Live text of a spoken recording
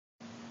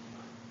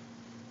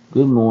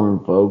Good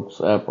morning,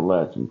 folks.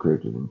 Appalachian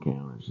Cricket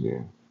Encounters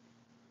here.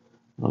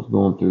 I was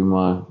going through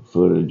my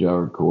footage I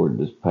recorded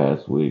this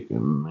past week,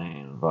 and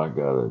man, have I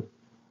got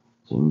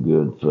some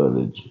good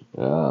footage.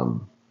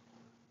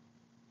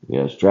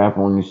 Yeah, strap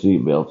on your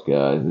seatbelts,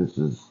 guys. This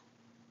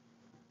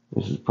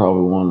is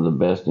probably one of the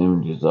best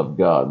images I've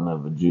gotten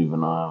of a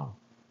juvenile,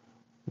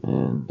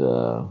 and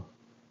I'm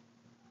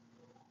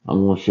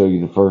going to show you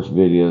the first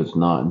video that's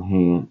not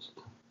enhanced.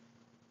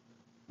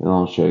 Then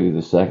I'll show you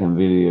the second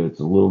video. It's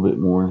a little bit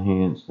more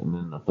enhanced, and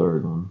then the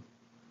third one,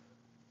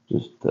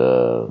 just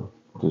to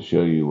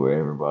show you where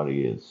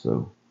everybody is.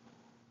 So.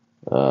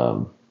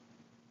 Um,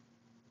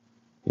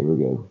 Here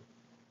we go.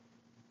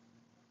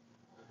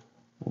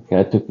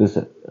 Okay, I took this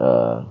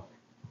a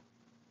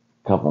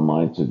couple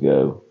nights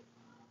ago,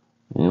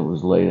 and it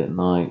was late at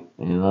night,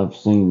 and I've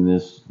seen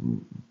this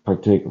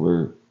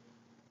particular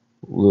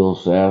little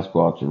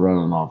Sasquatch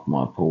running off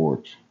my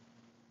porch,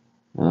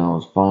 and I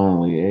was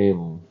finally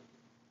able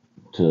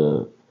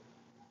to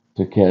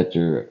catch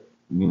her,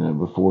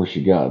 before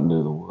she got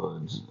into the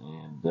woods.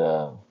 And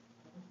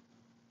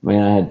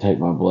man, I had to take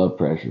my blood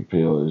pressure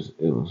pill.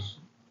 It was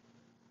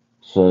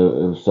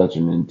such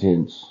an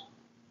intense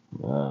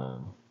uh,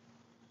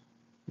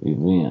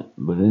 event.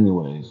 But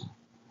anyways,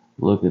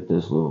 look at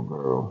this little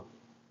girl.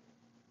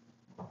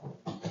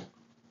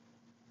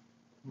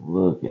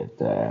 Look at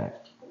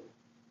that.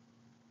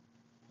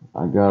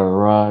 I got her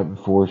right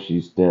before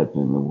she stepped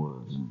in the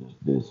woods and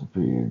just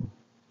disappeared.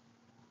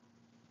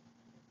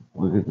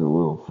 Look at the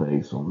little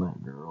face on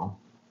that girl.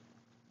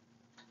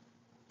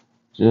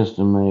 Just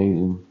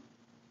amazing.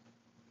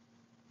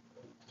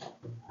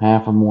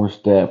 Half a more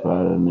step,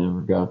 I'd have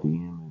never got the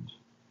image.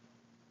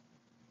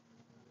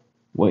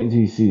 Wait until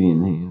you see the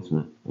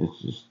enhancement.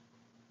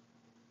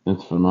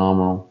 It's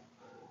phenomenal.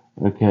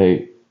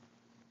 Okay,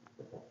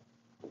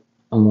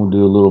 I'm going to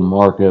do a little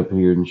markup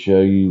here and show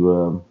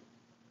you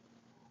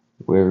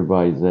where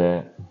everybody's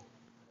at.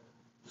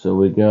 So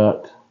we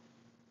got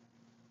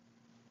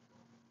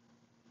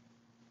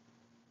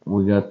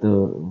the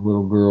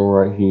little girl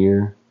right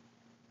here.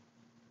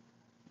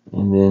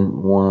 And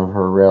then one of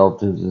her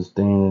relatives is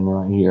standing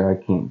right here. I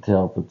can't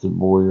tell if it's a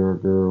boy or a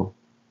girl.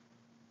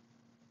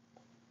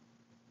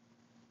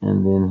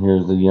 And then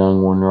here's the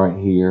young one right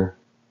here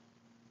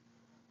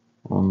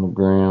on the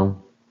ground.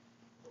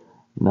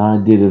 Now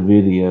I did a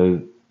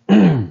video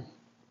a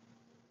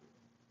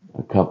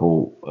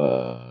couple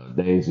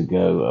days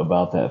ago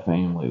about that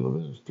family with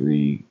those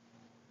three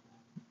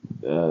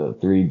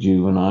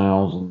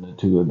juveniles and the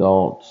two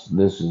adults.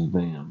 This is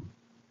them.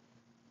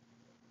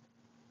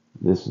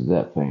 This is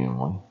that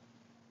family.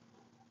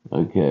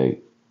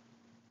 Okay.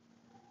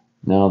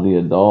 Now the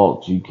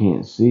adults you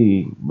can't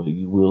see, but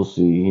you will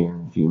see here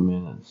in a few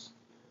minutes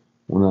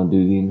when I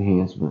do the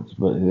enhancements.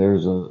 But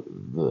there's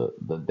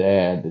the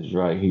dad is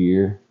right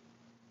here,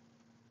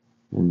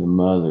 and the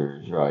mother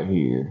is right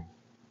here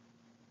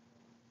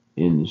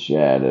in the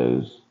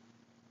shadows.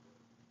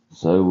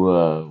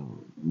 So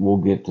we'll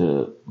get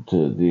to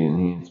the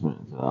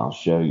enhancements, and I'll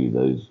show you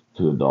those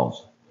two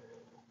adults.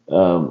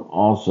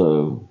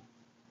 Also,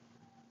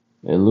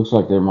 it looks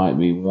like there might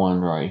be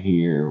one right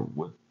here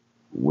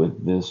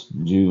with this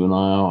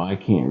juvenile. I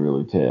can't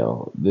really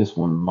tell. This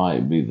one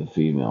might be the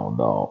female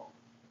adult.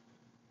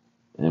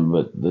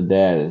 But the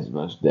dad is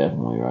most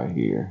definitely right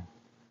here.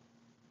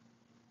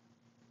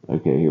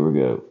 Okay, here we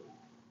go.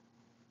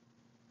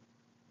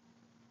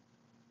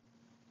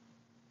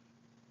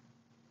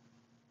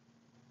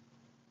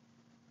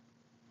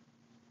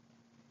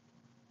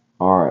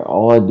 Alright,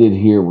 all I did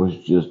here was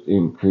just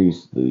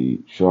increase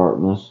the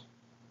sharpness,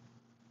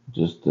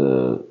 just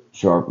to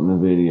sharpen the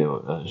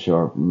video,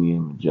 sharpen the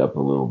image up a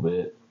little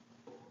bit,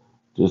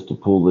 just to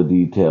pull the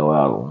detail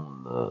out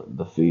on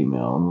the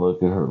female. And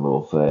look at her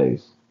little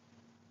face.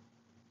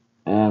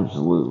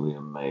 Absolutely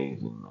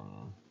amazing,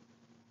 man.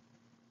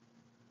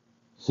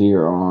 See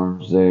her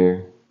arms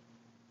there?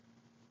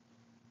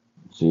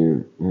 See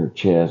her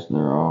chest and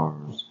her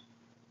arms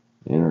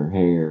and her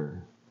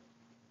hair.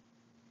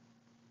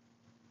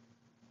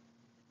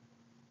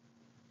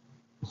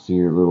 See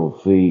her little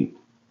feet.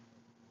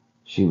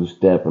 She was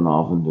stepping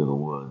off into the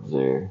woods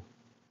there.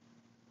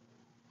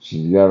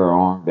 She's got her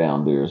arm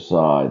down to her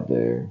side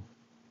there,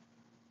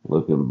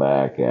 looking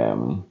back at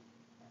me.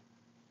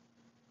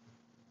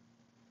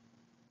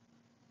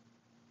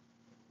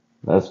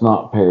 That's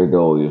not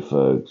pareidolia,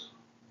 folks.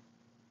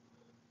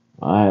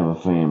 I have a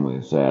family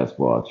of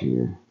Sasquatch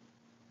here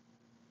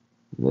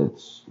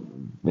that's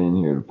been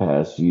here the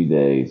past few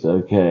days.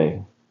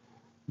 Okay,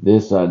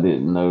 this I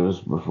didn't notice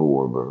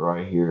before, but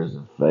right here is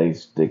a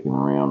face sticking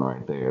around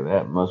right there.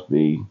 That must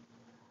be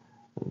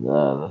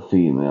the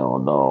female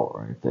adult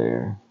right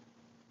there.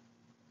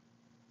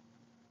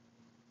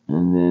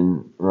 And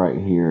then right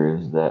here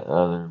is that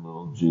other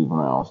little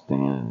juvenile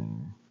standing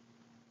here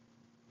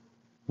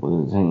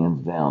with his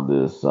hands down to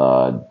his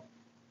side,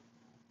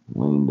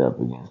 leaned up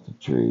against a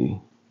tree.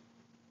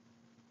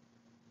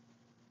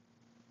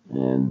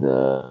 And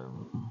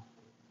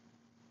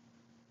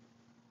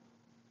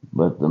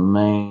but the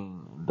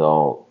main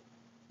adult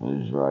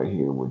is right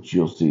here, which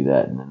you'll see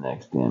that in the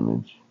next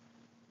image.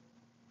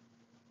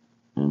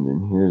 And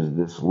then here's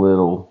this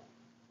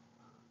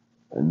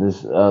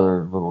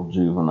other little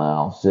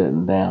juvenile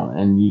sitting down,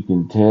 and you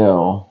can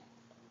tell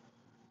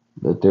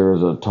that there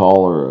is a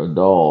taller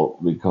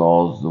adult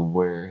because of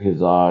where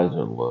his eyes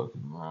are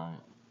looking, right?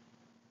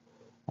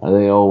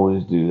 They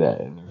always do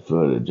that in their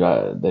footage.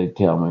 They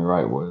tell me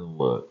right where to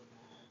look.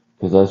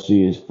 Because I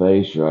see his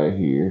face right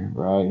here,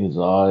 right? His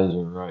eyes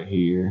are right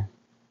here.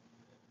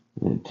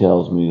 And it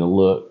tells me to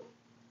look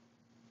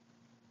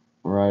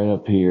right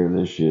up here.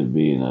 This should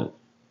be an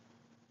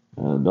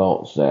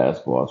adult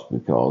Sasquatch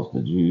because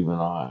the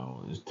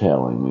juvenile is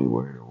telling me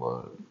where to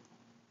look.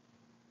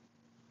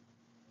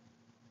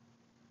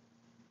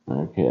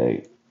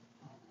 Okay,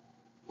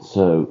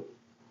 so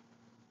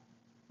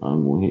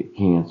I'm going to hit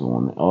cancel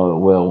on that. Oh,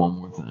 well, one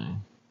more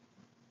thing.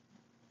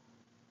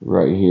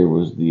 Right here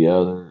was let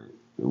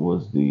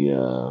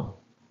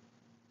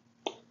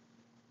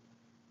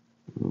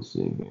me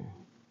see here.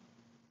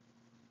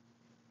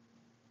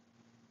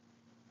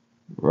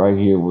 Right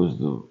here was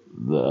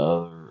the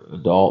other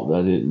adult that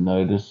I didn't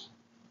notice.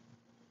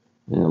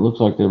 And it looks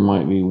like there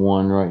might be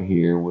one right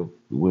here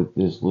with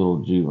this little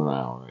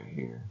juvenile right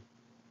here.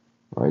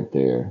 Right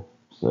there.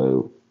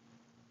 So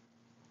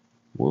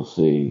we'll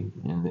see.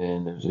 And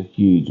then there's a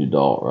huge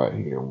adult right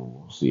here.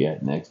 We'll see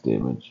that next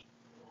image.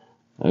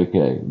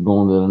 Okay,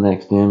 going to the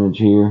next image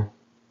here.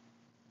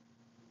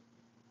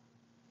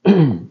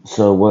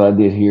 So what I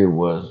did here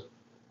was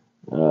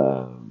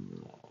uh,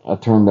 I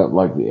turned up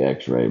like the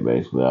X-ray.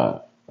 Basically, I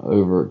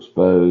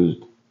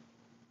overexposed,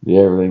 did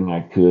everything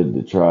I could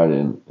to try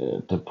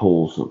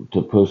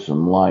to push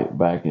some light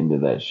back into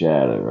that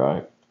shadow,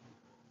 right?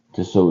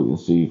 Just so we can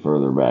see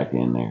further back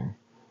in there.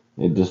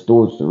 It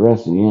distorts the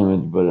rest of the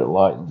image, but it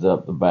lightens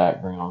up the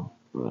background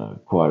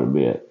quite a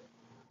bit.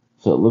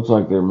 So it looks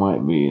like there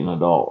might be an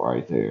adult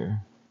right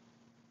there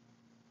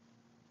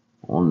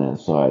on that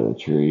side of the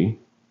tree.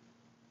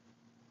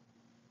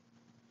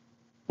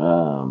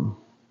 Um,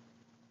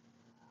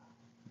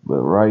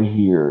 but right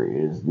here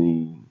is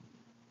the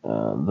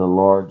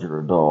larger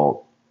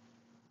adult,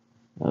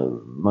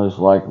 most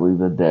likely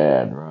the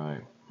dad,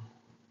 right?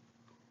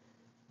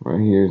 Right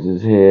here's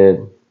his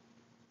head.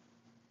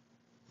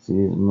 See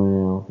his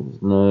mouth, his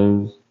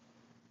nose,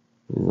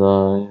 his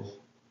eyes.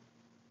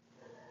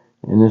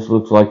 And this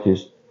looks like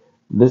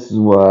this is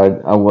why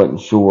I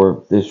wasn't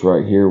sure if this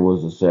right here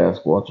was a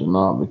Sasquatch or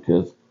not,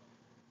 because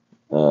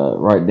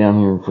right down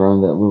here in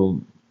front of that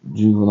little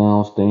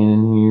juvenile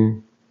standing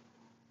here,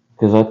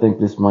 because I think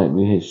this might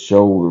be his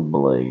shoulder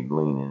blade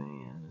leaning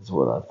in, is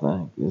what I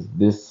think. Is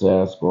this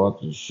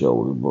Sasquatch's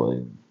shoulder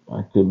blade?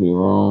 I could be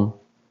wrong,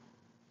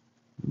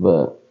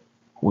 but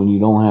when you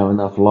don't have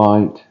enough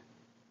light,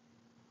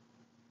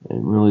 it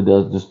really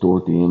does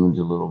distort the image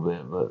a little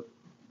bit, but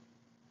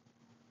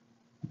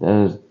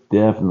that is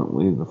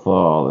definitely the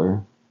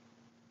father.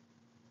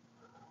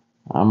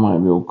 I might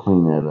be able to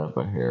clean that up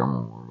a hair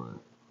more,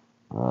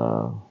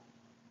 but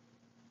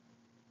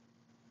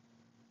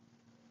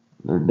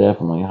they're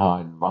definitely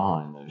hiding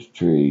behind those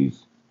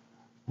trees,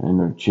 and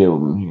their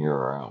children here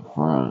are out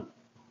front.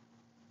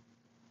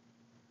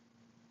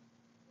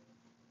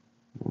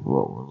 Is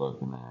what we're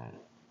looking at.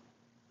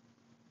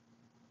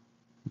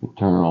 You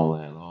turn all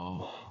that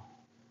off.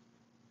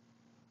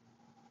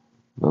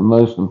 But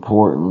most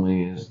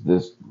importantly is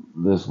this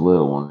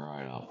little one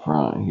right out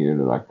front here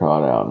that I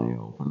caught out in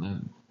the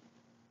open.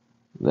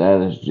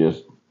 That is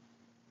just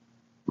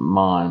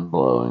mind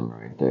blowing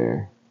right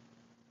there.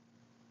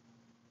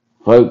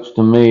 Folks,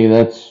 to me,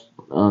 that's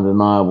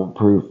undeniable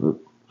proof that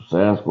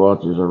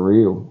Sasquatches are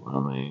real. I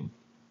mean,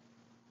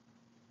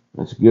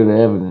 that's good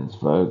evidence,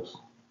 folks.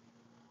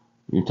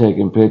 You're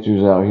taking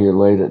pictures out here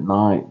late at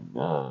night,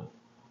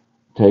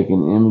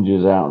 taking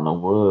images out in the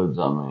woods.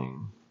 I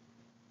mean,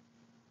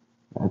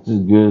 that's as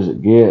good as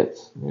it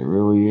gets. It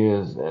really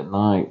is at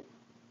night.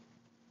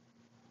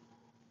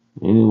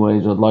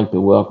 Anyways, I'd like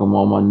to welcome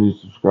all my new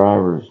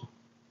subscribers.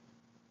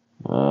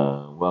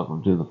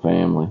 Welcome to the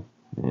family.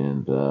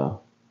 And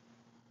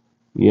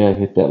yeah,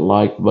 hit that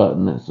like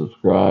button, that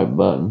subscribe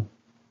button.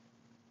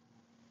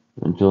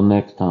 Until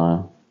next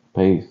time,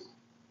 peace.